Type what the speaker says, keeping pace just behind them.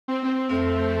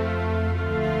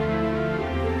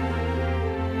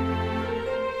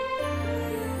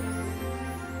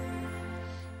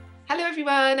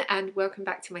everyone and welcome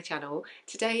back to my channel.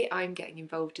 Today I'm getting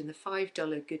involved in the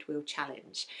 $5 Goodwill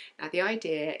challenge. Now the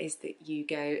idea is that you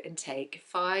go and take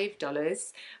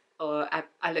 $5, or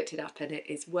I looked it up and it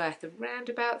is worth around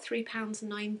about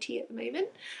 £3.90 at the moment,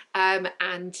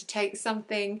 and to take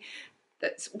something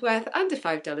that's worth under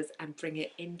 $5 and bring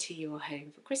it into your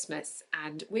home for Christmas.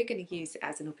 And we're going to use it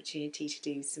as an opportunity to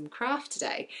do some craft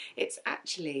today. It's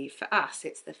actually, for us,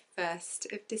 it's the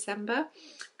 1st of December.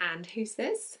 And who's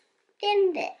this?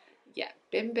 Bim Bim. Yeah,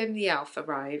 Bim Bim the elf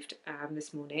arrived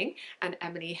this morning, and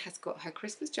Emily has got her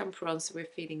Christmas jumper on, so we're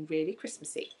feeling really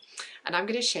Christmassy. And I'm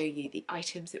going to show you the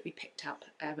items that we picked up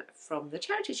from the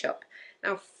charity shop.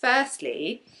 Now,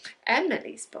 firstly,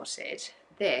 Emily spotted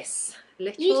this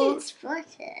little... You didn't spot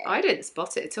it. I didn't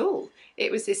spot it at all.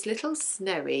 It was this little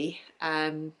snowy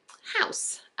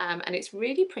house, and it's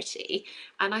really pretty,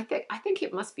 and I think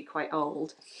it must be quite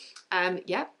old.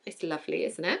 Yeah, it's lovely,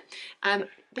 isn't it?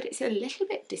 But it's a little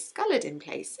bit discoloured in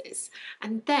places.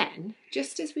 And then,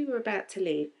 just as we were about to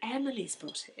leave, Emily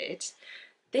spotted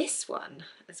this one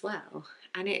as well.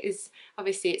 And it is,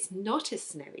 obviously, it's not a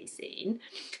snowy scene.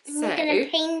 So we're going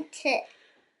to paint it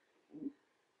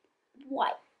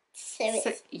white. So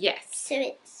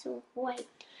it's white.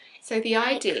 So the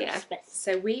idea, Christmas.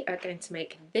 so we are going to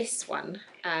make this one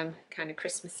kind of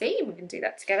Christmassy, and we're going to do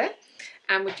that together.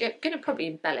 And we're going to probably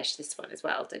embellish this one as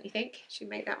well, don't you think? Should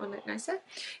we make that one look nicer?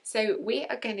 So we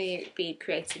are going to be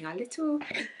creating our little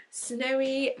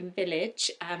snowy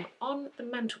village on the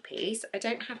mantelpiece. I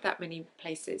don't have that many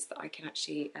places that I can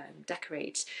actually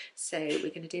decorate, so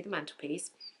we're going to do the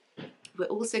mantelpiece. We're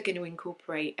also going to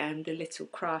incorporate the little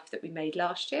craft that we made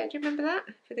last year. Do you remember that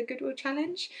for the Goodwill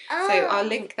challenge? Oh. So I'll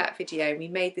link that video. We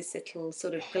made this little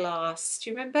sort of glass, do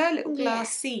you remember? Little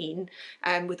glass scene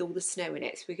with all the snow in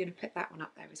it. So we're going to put that one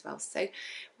up there as well. So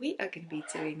we are going to be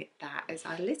doing that as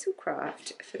our little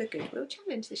craft for the Goodwill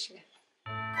challenge this year.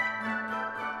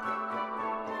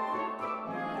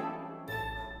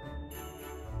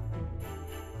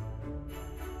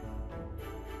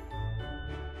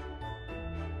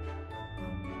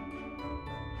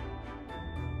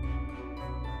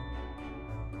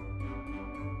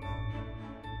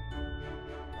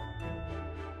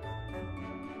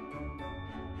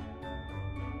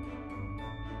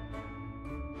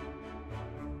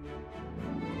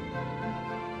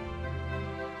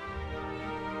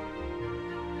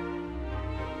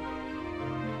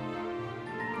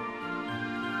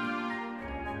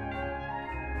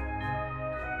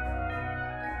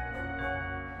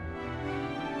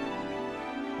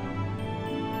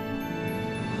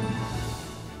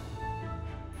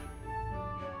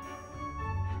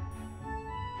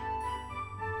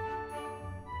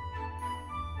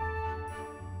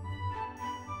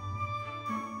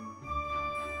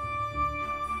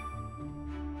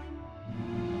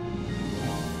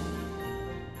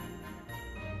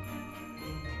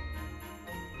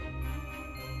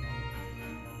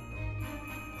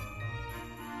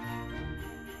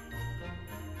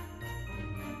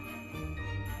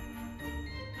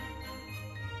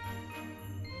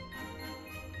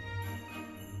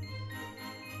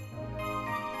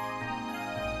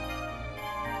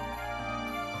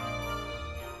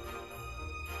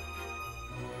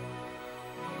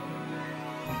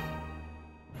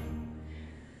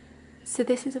 So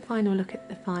this is a final look at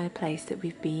the fireplace that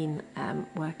we've been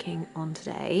working on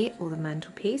today, or the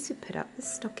mantelpiece. We've put up the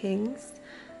stockings,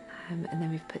 and then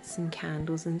we've put some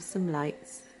candles and some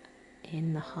lights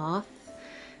in the hearth.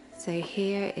 So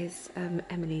here is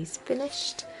Emily's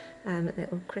finished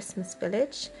little Christmas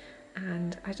village,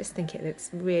 and I just think it looks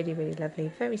really, really lovely.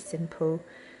 Very simple,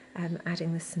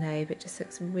 adding the snow, but just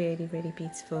looks really, really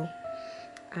beautiful.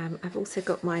 I've also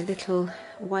got my little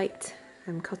white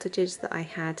cottages that I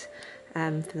had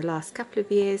for the last couple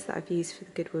of years that I've used for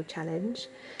the Goodwill challenge.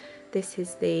 This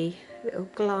is the little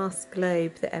glass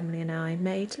globe that Emily and I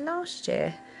made last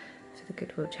year for the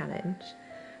Goodwill challenge,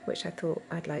 which I thought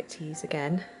I'd like to use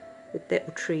again. The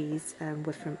little trees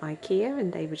were from IKEA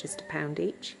and they were just £1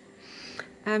 each.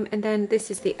 And then this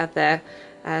is the other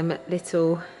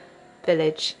little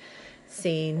village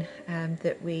scene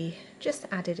that we just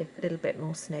added a little bit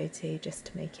more snow to, just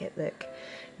to make it look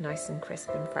nice and crisp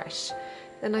and fresh.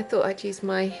 Then I thought I'd use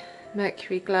my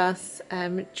mercury glass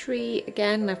tree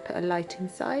again. I've put a light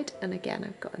inside, and again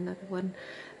I've got another one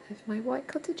of my white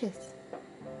cottages.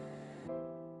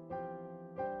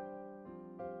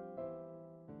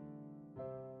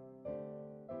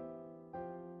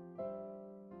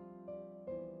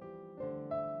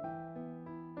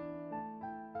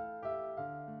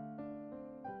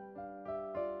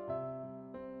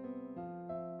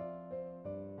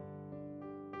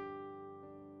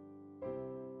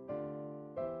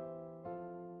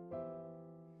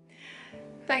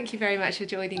 thank you very much for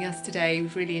joining us today.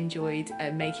 We've really enjoyed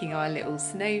making our little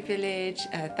snow village.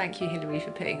 Thank you, Hilary,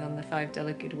 for putting on the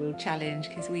 $5 Goodwill challenge,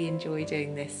 because we enjoy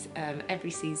doing this every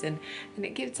season, and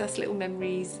it gives us little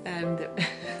memories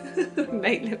that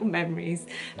make little memories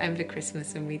for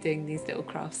Christmas when we're doing these little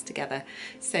crafts together.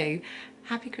 So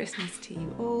happy Christmas to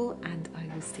you all, and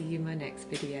I will see you in my next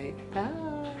video.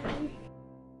 Bye!